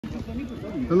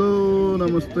Hello,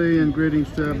 namaste and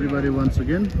greetings to everybody once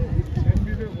again.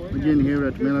 Again here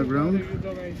at Mela Ground,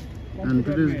 and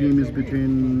today's game is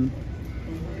between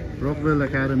Rockwell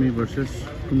Academy versus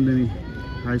Kumdeni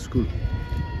High School.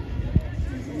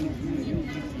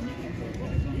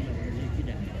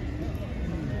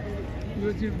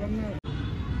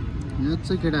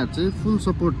 Here full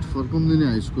support for Kumdeni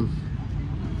High School.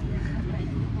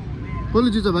 Who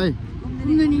is भाइ?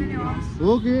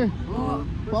 Okay.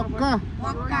 Pakka.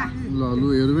 ल लु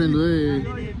हेरौँ लु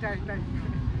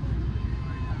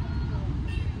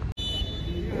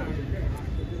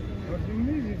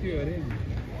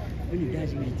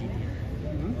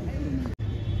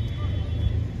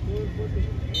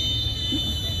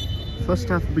First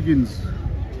half begins.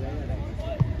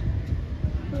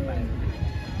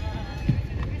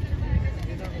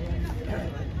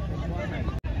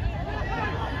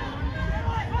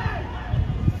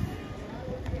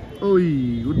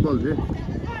 Oi, good ball, eh?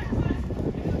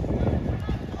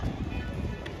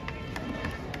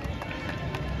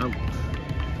 Out.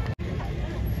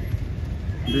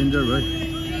 Danger, right?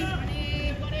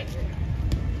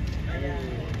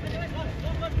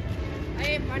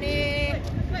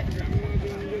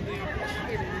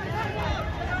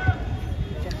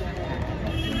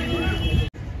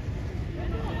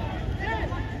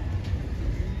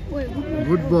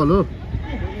 Good ball, oh.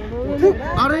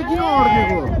 Are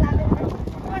you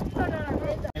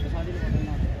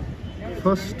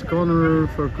First corner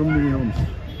for Kumdeni Homes.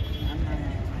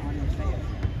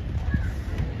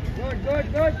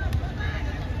 Good.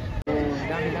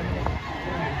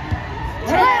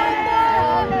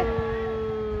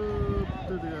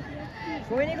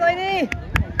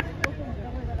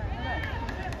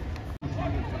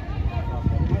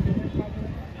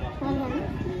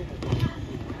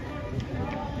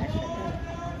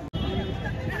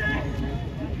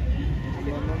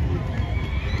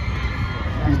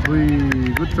 कोई नहीं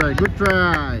Good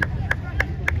try.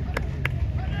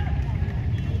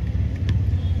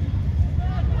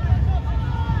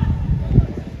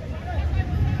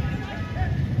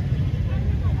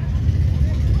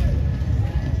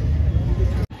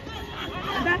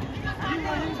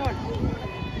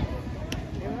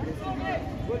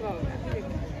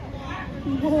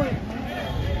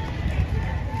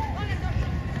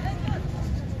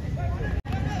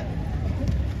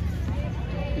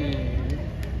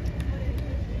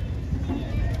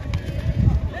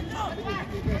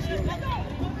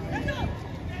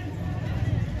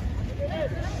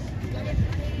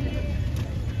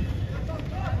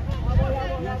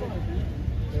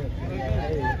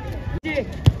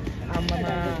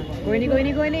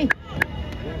 कोई नहीं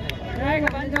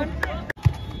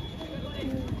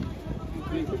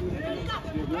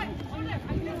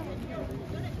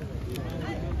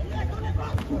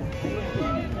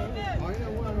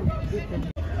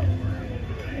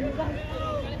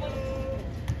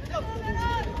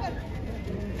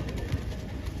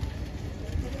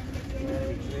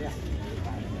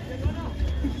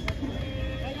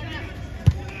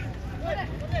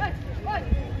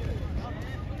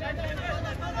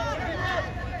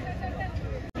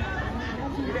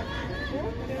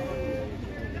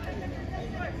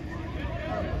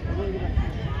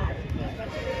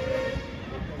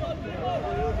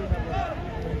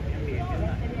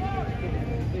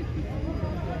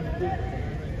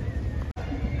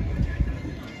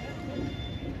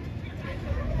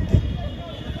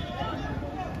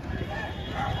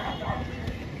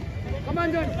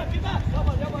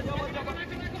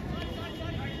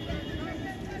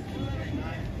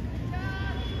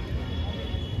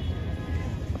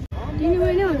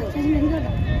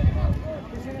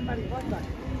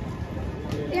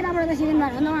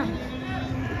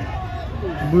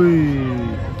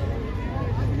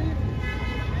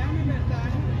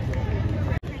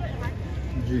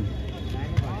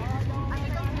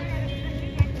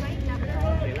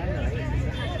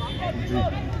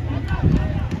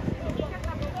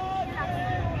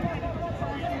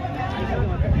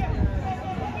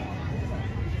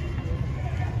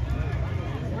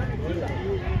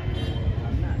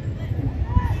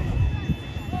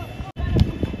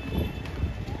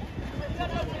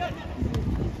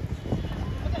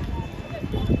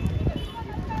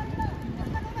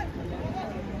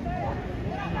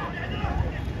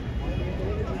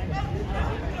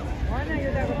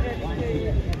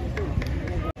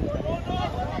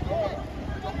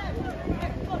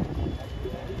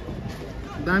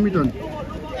Damn it on.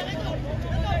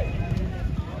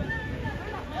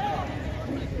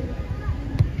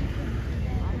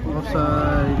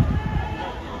 Offside.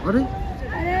 अरे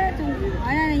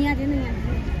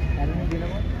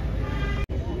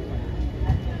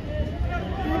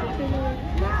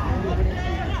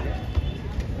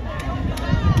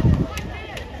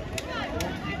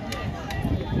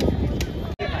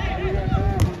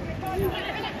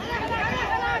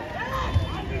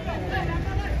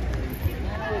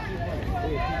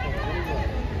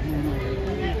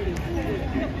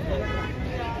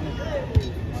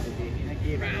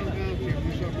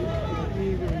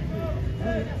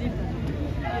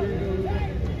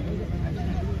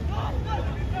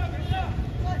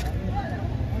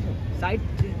साइड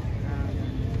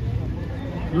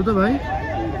लु त भाइ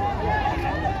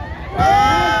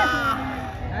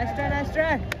नाइस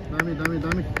ट्राई दामी दामी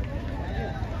दामी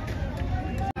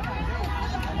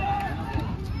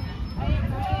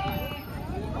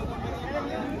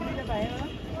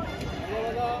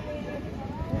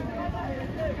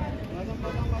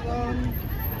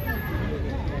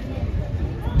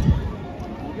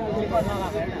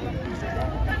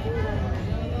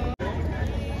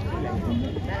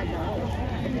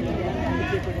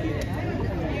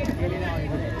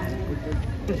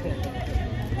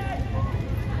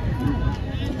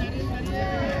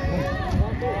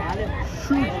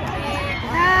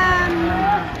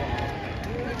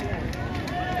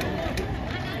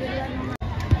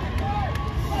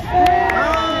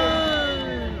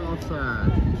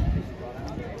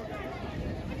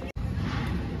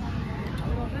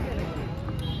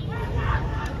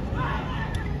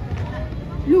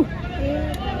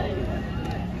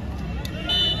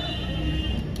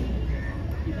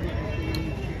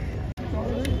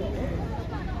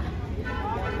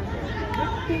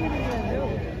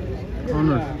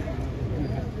Corner.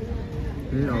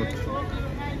 Way out.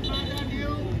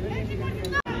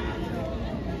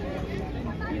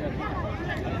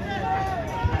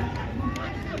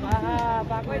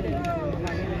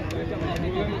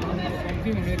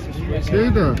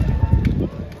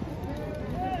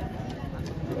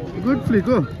 Good flick,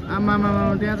 oh.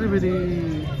 Mama, त्यहाँ चाहिँ फेरि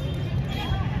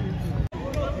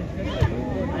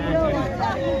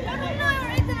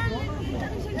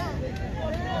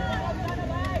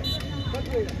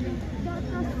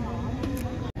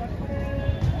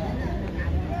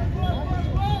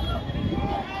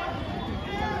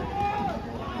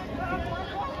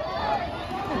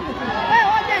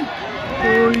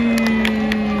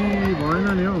भएन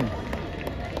नि हौ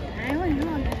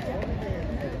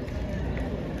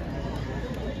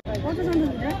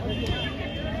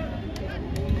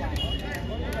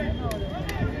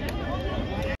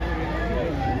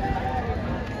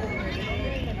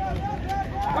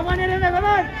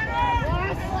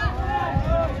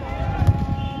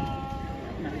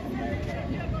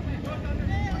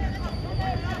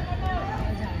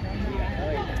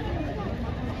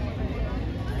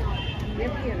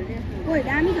Ôi,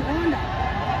 đá mới thở không được.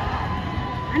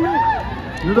 Anh ơi.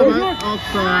 Little bit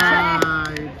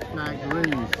outside flag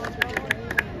race.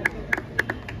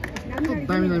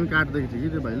 दामी दामी काट्दै थियो कि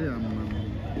त्यो भाइले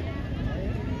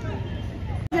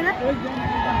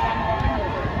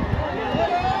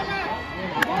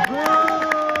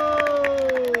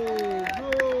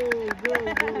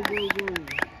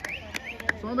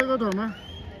सधैँको ठाउँमा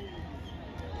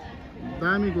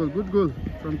दामी goal good goal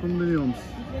from Kumudini homes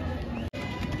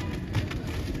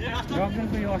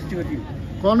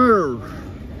Corner.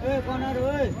 Hey, corner,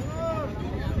 oi.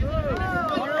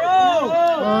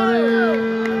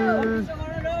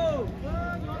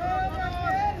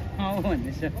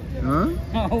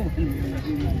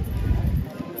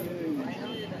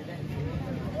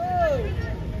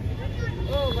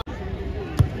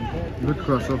 Good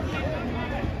cross up.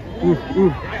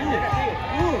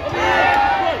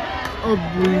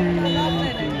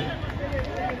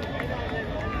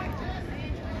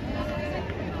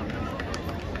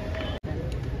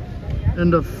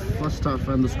 End of first half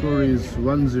and the score is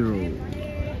 1-0.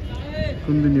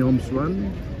 Kumbini Homes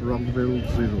 1, Rockville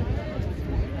 0.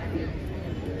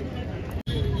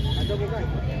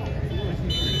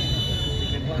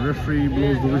 Referee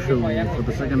blows the whistle for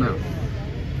the second half.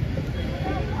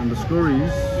 And the score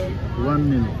is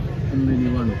 1-0. Kumbini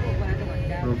 1,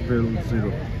 Rockville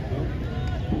 0.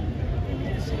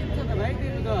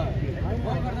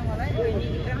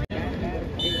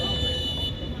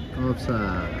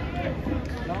 Offside.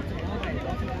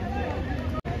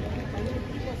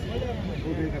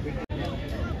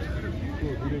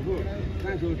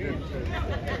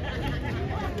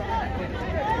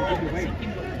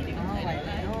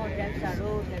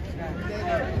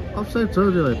 Offside छ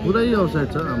त्यो भाइ पुरै offside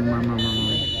छ आम्मामा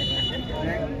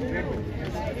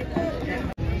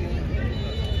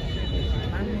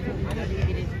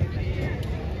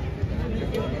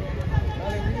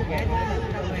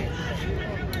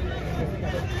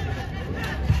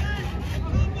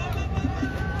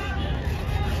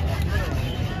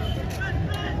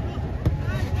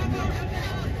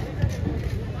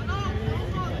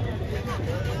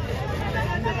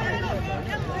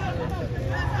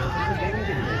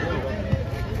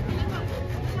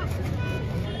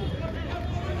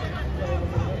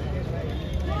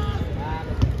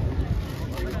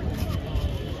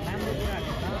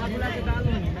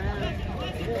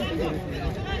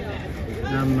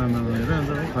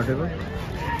खटेको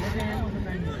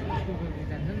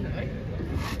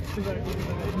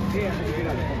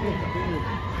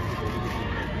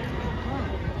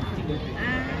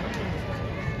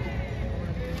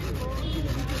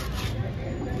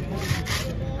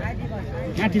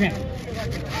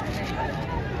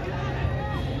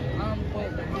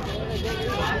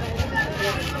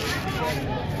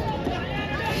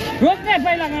रोक्ने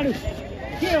पहिला गाडी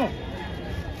के हो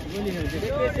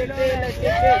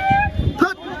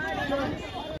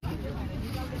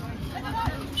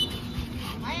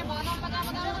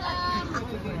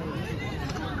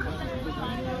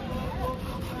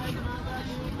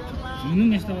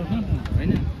हिँड्नु यस्तो गर्छ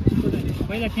हैन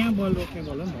पहिला त्यहाँ बल रोक्ने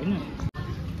बल हैन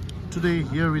Today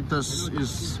here with us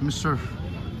is Mr.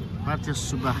 Bhartiya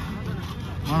Subba,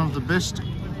 one of the best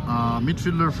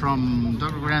midfielder from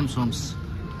Dr. Graham's Homes,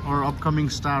 or upcoming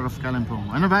star of Kalimpong.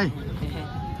 हैन भाइ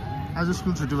आज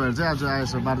स्कुल छुट्टी भएर चाहिँ आज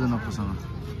आएछ बार्दैन अप्पसँग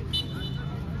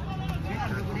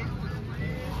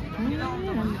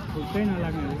फुक्कै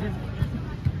नलाग्ने रहेछ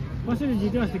कसरी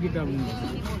जित्यो अस्ति गीत गाउनु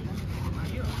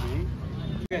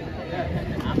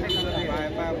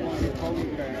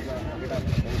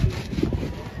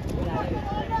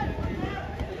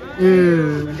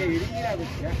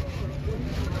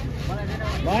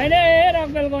भएन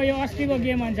रकबेलको यो अस्तिको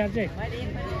गेम अनुसार चाहिँ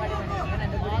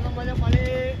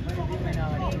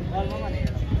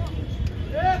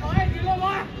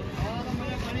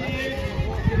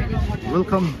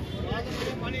Welcome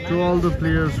to all the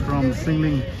players from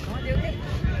Singling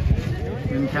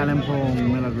in Kalimpong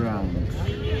Mela Ground.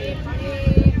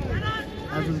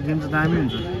 As this game is daami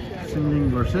huncha Singling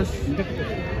versus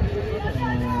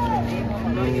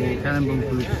Kalimpong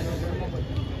Police.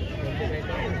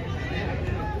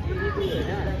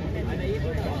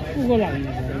 को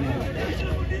लाग्ने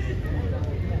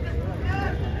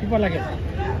किपर लाग्यो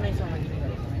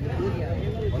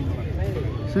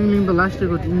Singling the last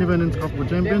year Independence Cup को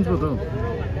champions हो त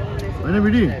हैन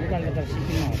बिडी नेपालले त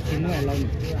सिक्किममा छिन्नु हलाउने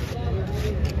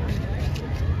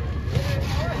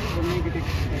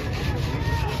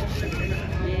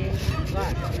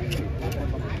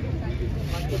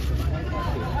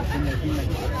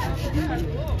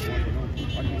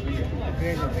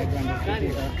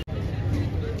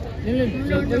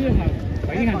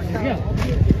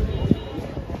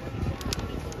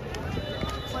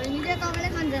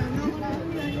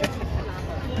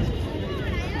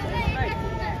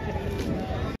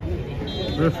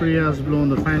Referee has blown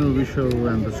the final whistle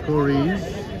and the score is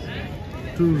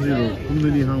 2-0.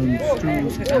 Kundini Hounds 2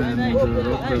 and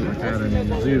Rockwell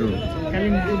Academy 0.